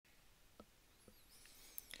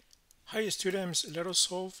Hi students, let us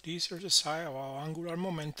solve this exercise about angular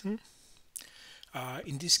momentum.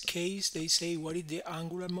 In this case, they say what is the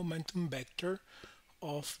angular momentum vector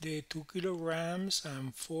of the 2 kilograms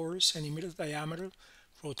and 4 centimeters diameter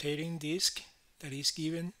rotating disc that is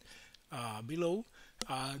given below.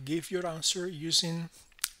 Give your answer using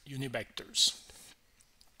univectors.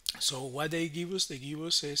 So what they give us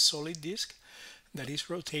a solid disc that is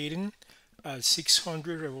rotating at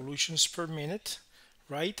 600 revolutions per minute,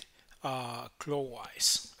 right?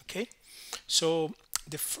 Clockwise. Okay, so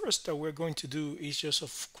the first that we're going to do is just,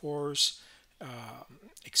 of course,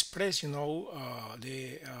 express,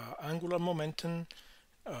 the angular momentum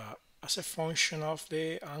as a function of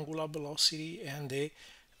the angular velocity and the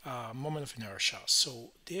moment of inertia. So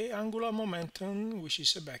the angular momentum, which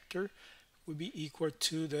is a vector, will be equal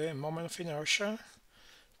to the moment of inertia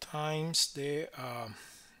times the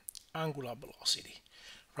angular velocity,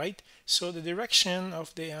 right? So the direction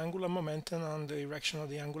of the angular momentum and the direction of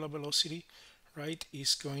the angular velocity, right,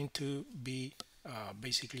 is going to be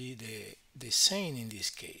basically the same in this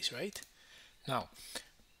case, right? Now,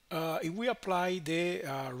 if we apply the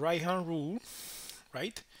right hand rule,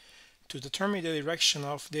 right, to determine the direction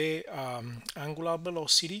of the angular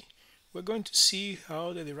velocity, we're going to see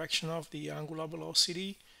how the direction of the angular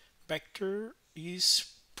velocity vector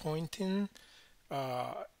is pointing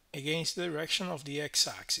uh, against the direction of the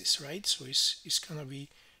x-axis, right? So it's gonna be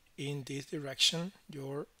in this direction,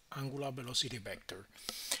 your angular velocity vector.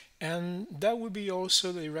 And that will be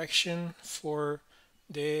also the direction for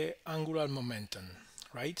the angular momentum,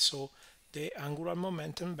 right? So the angular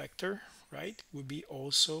momentum vector, right, will be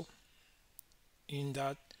also in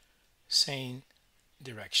that same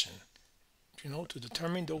direction. To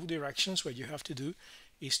determine those directions, what you have to do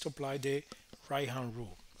is to apply the right hand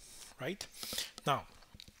rule, right? Now,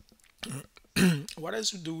 what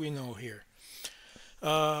else do we know here?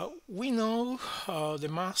 We know the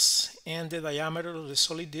mass and the diameter of the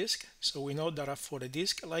solid disk. So we know that for a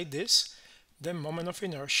disk like this, the moment of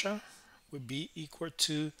inertia would be equal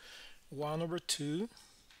to 1 over 2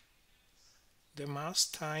 the mass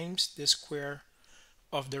times the square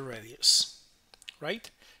of the radius, right?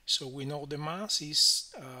 So we know the mass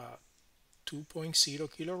is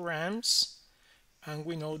 2.0 kilograms, and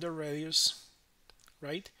we know the radius,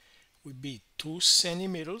 right, would be 2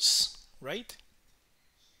 centimeters, right?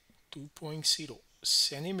 2.0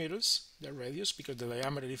 centimeters, the radius, because the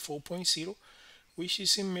diameter is 4.0, which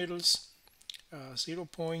is in meters,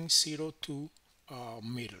 0.02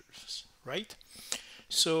 meters, right?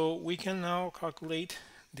 So we can now calculate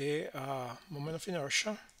the moment of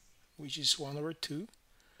inertia, which is 1 over 2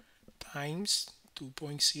 times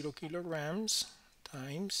 2.0 kilograms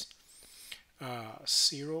times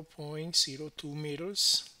 0.02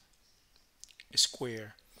 meters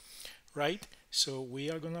square, right? So we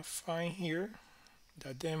are gonna find here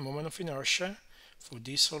that the moment of inertia for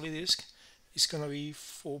this solid disk is gonna be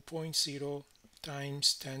 4.0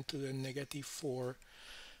 times 10 to the negative 4,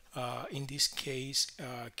 in this case,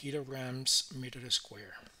 kilograms meter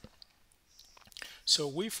square. So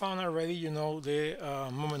we found already, the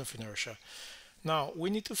moment of inertia. Now we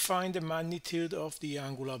need to find the magnitude of the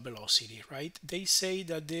angular velocity, right? They say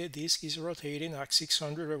that the disk is rotating at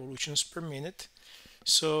 600 revolutions per minute.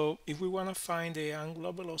 So if we want to find the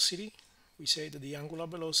angular velocity, we say that the angular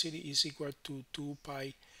velocity is equal to 2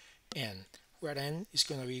 pi n, where n is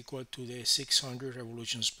going to be equal to the 600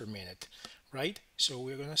 revolutions per minute, right? So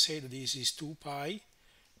we're going to say that this is 2 pi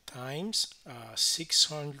times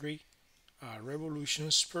 600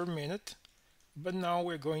 revolutions per minute. But now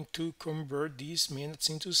we're going to convert these minutes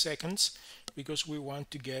into seconds because we want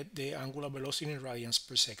to get the angular velocity in radians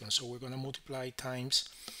per second. So we're going to multiply times,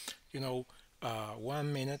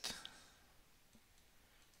 1 minute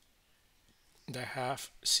that have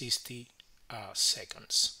 60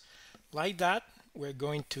 seconds. Like that, we're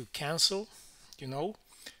going to cancel,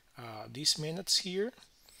 these minutes here.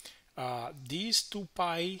 This 2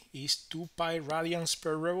 pi is 2 pi radians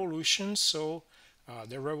per revolution, so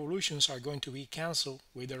the revolutions are going to be cancelled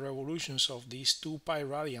with the revolutions of these 2 pi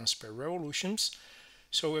radians per revolutions.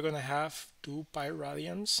 So we're going to have 2 pi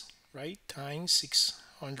radians, right, times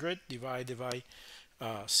 600 divided by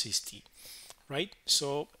 60, right?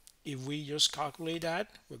 So if we just calculate that,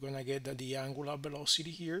 we're going to get that the angular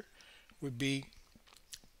velocity here would be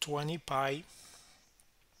 20 pi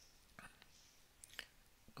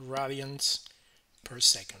radians per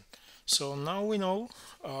second. So now we know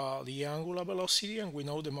the angular velocity and we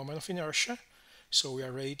know the moment of inertia. So we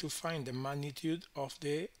are ready to find the magnitude of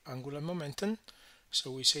the angular momentum.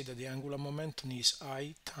 So we say that the angular momentum is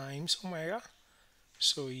I times omega.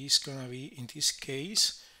 So it's going to be, in this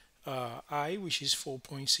case, I, which is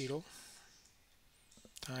 4.0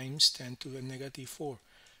 times 10 to the negative 4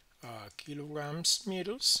 kilograms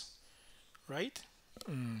meters, right?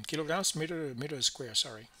 Kilograms meter square,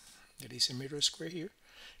 sorry. There is a meter square here.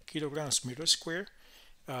 Kilograms meter square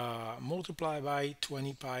multiplied by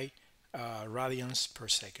 20 pi radians per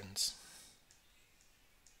second.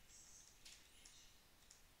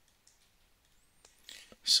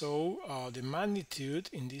 So the magnitude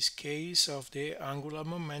in this case of the angular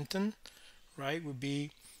momentum, right, would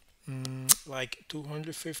be like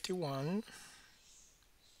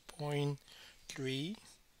 251.3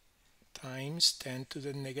 times 10 to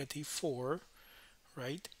the negative 4,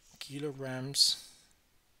 right, kilograms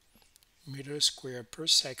meter square per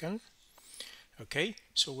second. Okay,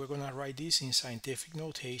 so we're gonna write this in scientific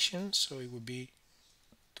notation, so it would be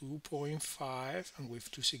 2.5, and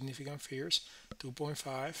with two significant figures,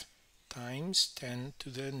 2.5 times 10 to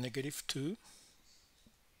the negative 2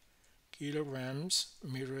 kilograms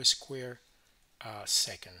meter square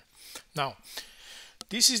second. Now,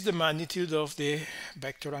 this is the magnitude of the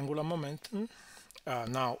vector angular momentum.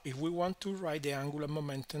 Now, if we want to write the angular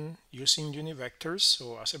momentum using unit vectors,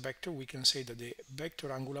 so as a vector, we can say that the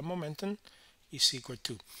vector angular momentum is equal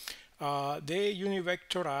to the unit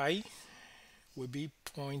vector I will be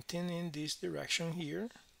pointing in this direction here,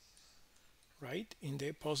 right, in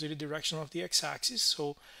the positive direction of the x-axis.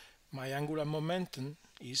 So my angular momentum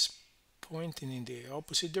is pointing in the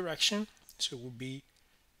opposite direction, so it will be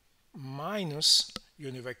minus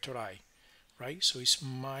unit vector I, right? So it's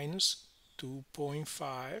minus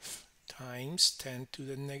 2.5 times 10 to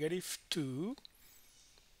the negative 2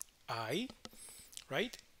 I,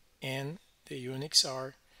 right? And the units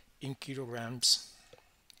are in kilograms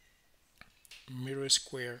meter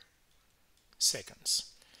square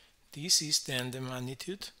seconds. This is then the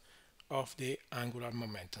magnitude of the angular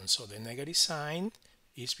momentum. So the negative sign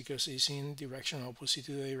is because it's in direction opposite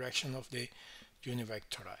to the direction of the unit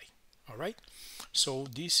vector I. All right, so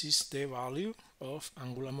this is the value of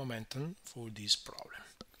angular momentum for this problem.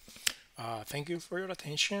 Thank you for your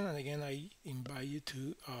attention, and again I invite you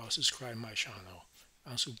to subscribe my channel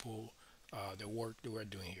and support the work that we're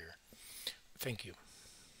doing here. Thank you.